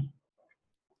pray.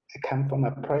 I come from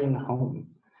a praying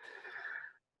home."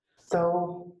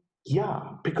 So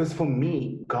yeah, because for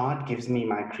me, God gives me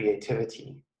my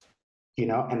creativity,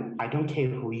 and I don't care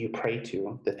who you pray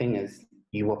to. The thing is,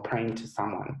 you are praying to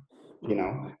someone, you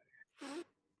know.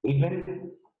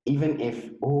 Even if,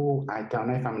 I don't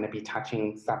know if I'm going to be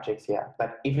touching subjects here,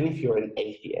 but even if you're an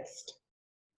atheist,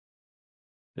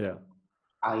 Yeah.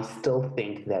 I still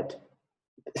think that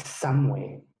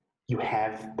somewhere you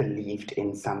have believed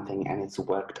in something and it's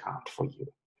worked out for you,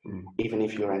 even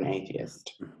if you're an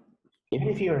atheist. Even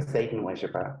if you're a Satan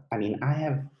worshiper. I mean, I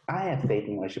have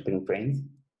Satan worshipping friends,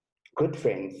 good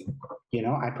friends.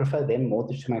 I prefer them more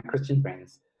to my Christian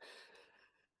friends.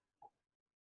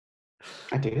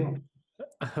 I do.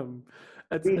 Um,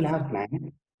 it's, We it's love,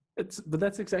 man. but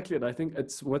that's exactly it. I think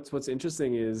it's what's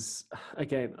interesting is,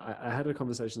 again, I had a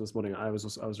conversation this morning. I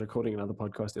was recording another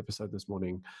podcast episode this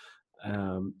morning,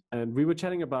 and we were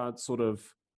chatting about sort of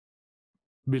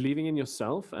believing in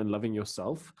yourself and loving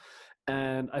yourself.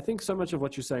 And I think so much of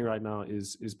what you're saying right now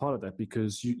is part of that,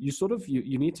 because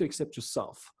you need to accept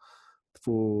yourself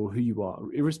for who you are,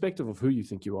 irrespective of who you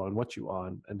think you are and what you are,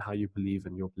 and how you believe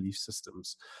in your belief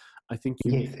systems. I think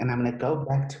you Yes, and I'm going to go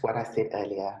back to what I said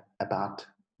earlier about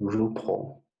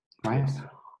RuPaul, right? Yes.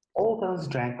 All those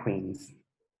drag queens,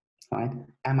 right?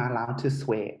 Am I allowed to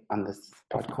swear on this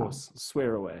podcast? Of course,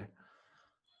 swear away.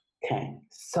 Okay,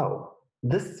 so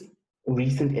this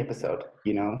recent episode,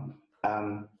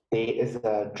 there is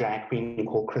a drag queen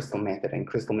called Crystal Method, and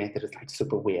Crystal Method is like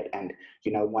super weird. And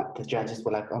what the judges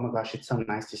were like, oh my gosh, it's so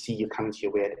nice to see you coming to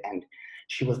your weird. And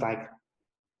she was like,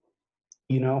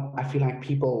 I feel like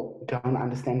people don't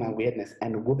understand my weirdness.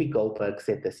 And Whoopi Goldberg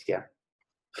said this year,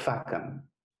 fuck them.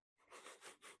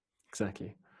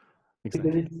 Exactly. Because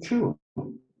it's true.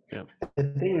 Yeah. The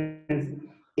thing is,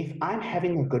 if I'm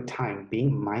having a good time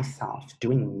being myself,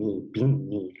 doing me, being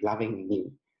me, loving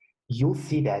me, you'll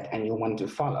see that and you'll want to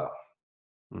follow.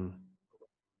 Mm.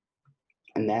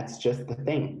 And that's just the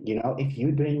thing. If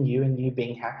you're doing you and you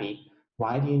being happy,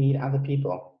 why do you need other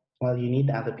people? Well, you need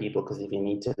other people because if you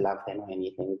need to love them or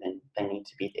anything, then they need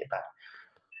to be there. But,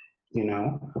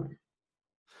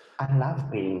 I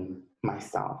love being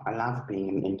myself. I love being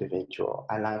an individual.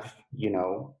 I love,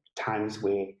 times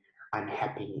where I'm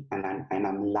happy and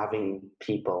I'm loving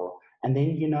people. And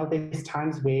then, there's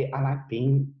times where I like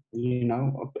being,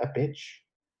 a bitch.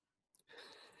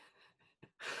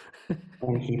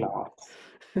 And he laughs.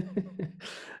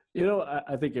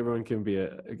 I think everyone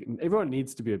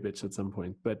needs to be a bitch at some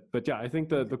point. But yeah, I think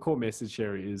the core message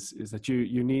here is that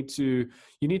you need to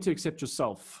accept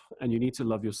yourself, and you need to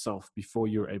love yourself before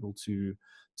you're able to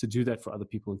do that for other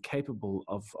people, and capable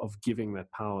of giving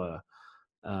that power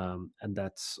and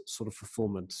that sort of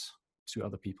fulfillment to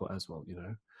other people as well.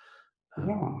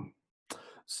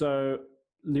 So,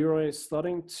 Leroy,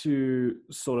 starting to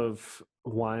sort of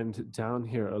wind down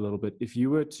here a little bit. If you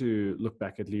were to look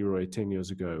back at Leroy 10 years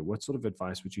ago, what sort of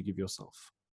advice would you give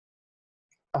yourself?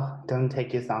 Oh, don't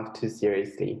take yourself too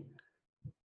seriously.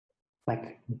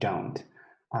 Like, don't.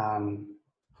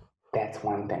 That's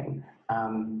one thing.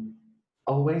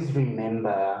 Always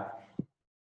remember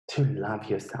to love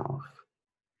yourself.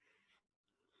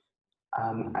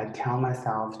 I tell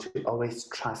myself to always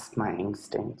trust my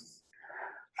instincts.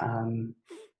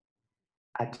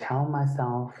 I tell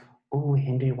myself, oh,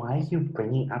 Henry, why are you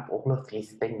bringing up all of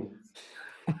these things?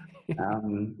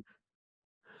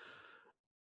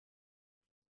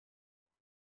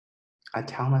 I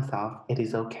tell myself it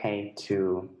is okay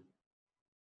to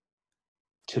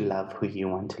love who you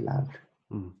want to love.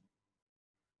 Mm.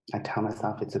 I tell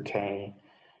myself it's okay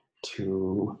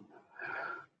to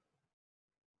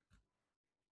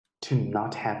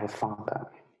not have a father.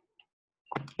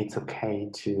 It's okay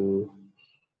to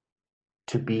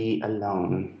be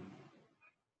alone.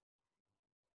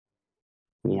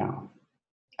 Yeah.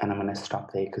 And I'm going to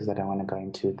stop there because I don't want to go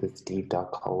into this deep,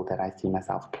 dark hole that I see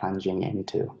myself plunging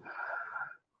into.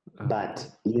 But,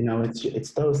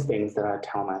 it's those things that I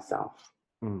tell myself.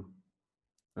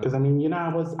 Because,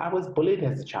 I was bullied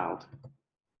as a child.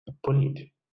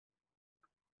 Bullied.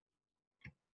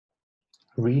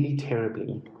 Really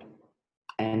terribly.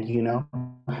 And,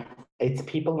 it's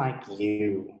people like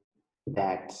you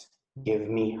that give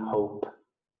me hope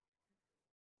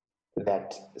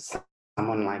that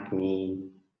someone like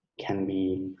me can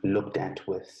be looked at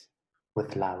with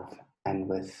love and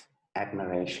with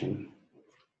admiration.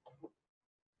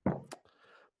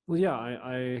 Well, yeah,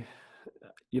 I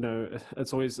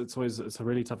it's a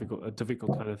really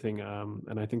difficult kind of thing,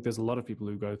 and I think there's a lot of people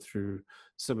who go through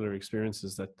similar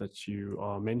experiences that you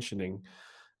are mentioning,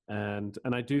 and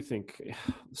I do think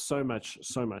so much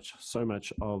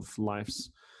of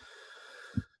life's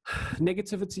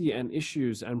negativity and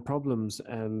issues and problems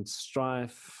and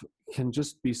strife can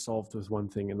just be solved with one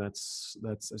thing, and that's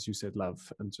as you said,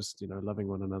 love, and just loving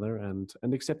one another and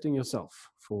accepting yourself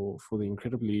for the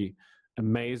incredibly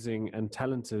amazing and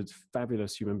talented,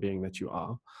 fabulous human being that you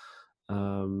are.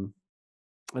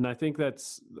 And I think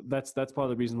that's part of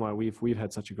the reason why we've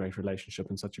had such a great relationship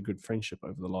and such a good friendship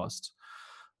over the last,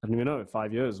 I don't even know,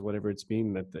 5 years, whatever it's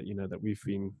been that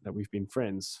we've been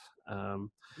friends.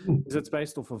 Is it's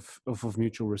based off of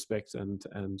mutual respect and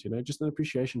just an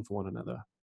appreciation for one another.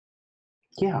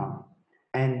 Yeah,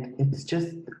 and it's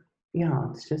just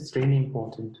really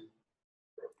important.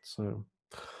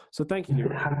 So thank you,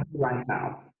 Leroy. Hug right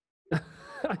now.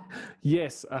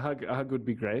 Yes, a hug would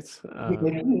be great. You're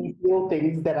making me feel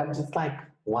things that I'm just like,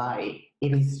 why?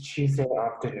 It is Tuesday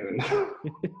afternoon.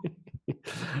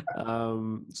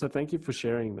 So thank you for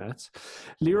sharing that.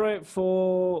 Leroy,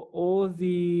 for all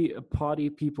the party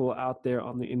people out there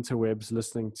on the interwebs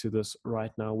listening to this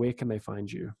right now, where can they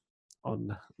find you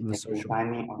on the social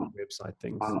find me on website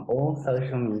things? On all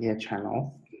social media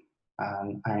channels.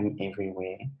 I'm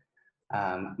everywhere.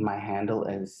 My handle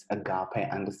is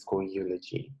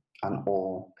agape_eulogy on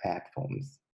all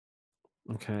platforms.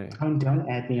 Okay. Don't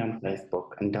add me on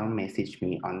Facebook and don't message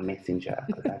me on Messenger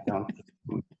because I don't.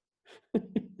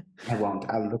 I won't.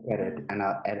 I'll look at it and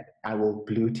I will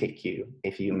blue tick you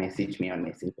if you message me on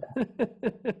Messenger.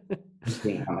 Just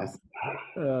being honest.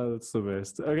 That's the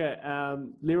best. Okay,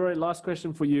 Leroy, last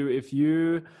question for you. If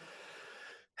you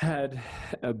had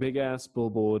a big ass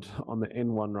billboard on the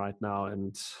N1 right now,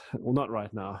 and well, not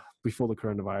right now, before the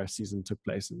coronavirus season took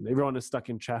place, and everyone is stuck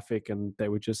in traffic and they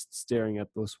were just staring at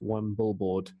this one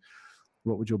billboard,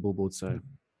 what would your billboard say?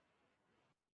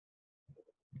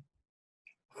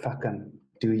 Fucking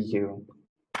do you.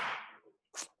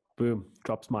 Boom,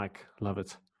 drops mic. Love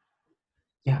it.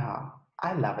 Yeah,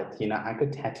 I love it. You know, I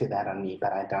could tattoo that on me,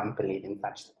 but I don't believe in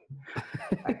such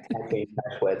like tattooing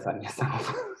such words on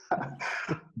yourself.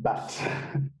 But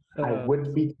I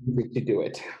would be tempted to do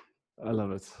it. I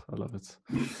love it. I love it.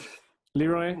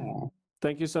 Leroy,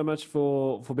 thank you so much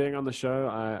for being on the show.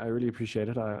 I really appreciate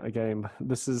it. Again,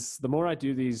 this is the more I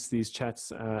do these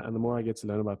chats and the more I get to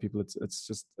learn about people.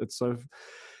 It's so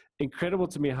incredible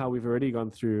to me how we've already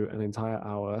gone through an entire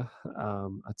hour.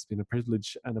 It's been a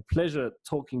privilege and a pleasure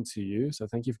talking to you. So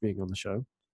thank you for being on the show.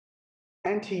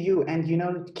 And to you. And, you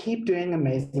know, keep doing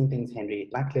amazing things, Henry.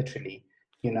 Like literally,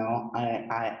 you know,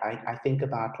 I think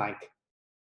about like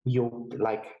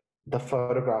the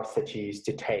photographs that you used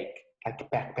to take, like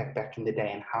back in the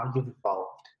day, and how you've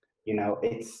evolved. You know,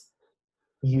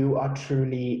 you are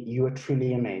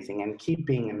truly amazing, and keep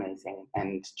being amazing.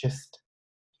 And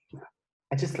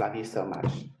I just love you so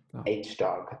much.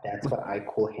 H-Dog. That's what I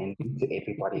call Henry to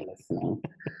everybody listening.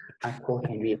 I call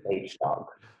Henry H-Dog.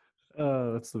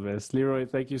 Oh, that's the best. Leroy,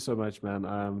 thank you so much, man.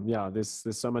 Yeah, there's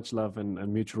so much love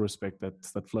and mutual respect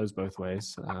that flows both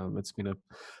ways. It's been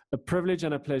a privilege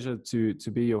and a pleasure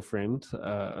to be your friend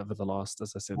over the last,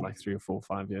 as I said, like 3 or 4 or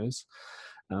 5 years.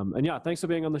 And yeah, thanks for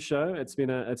being on the show. It's been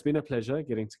a pleasure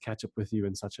getting to catch up with you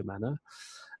in such a manner.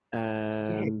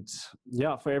 And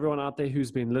yeah, for everyone out there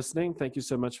who's been listening, thank you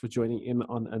so much for joining in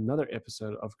on another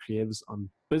episode of Creatives on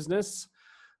Business.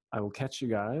 I will catch you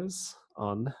guys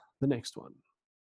on the next one.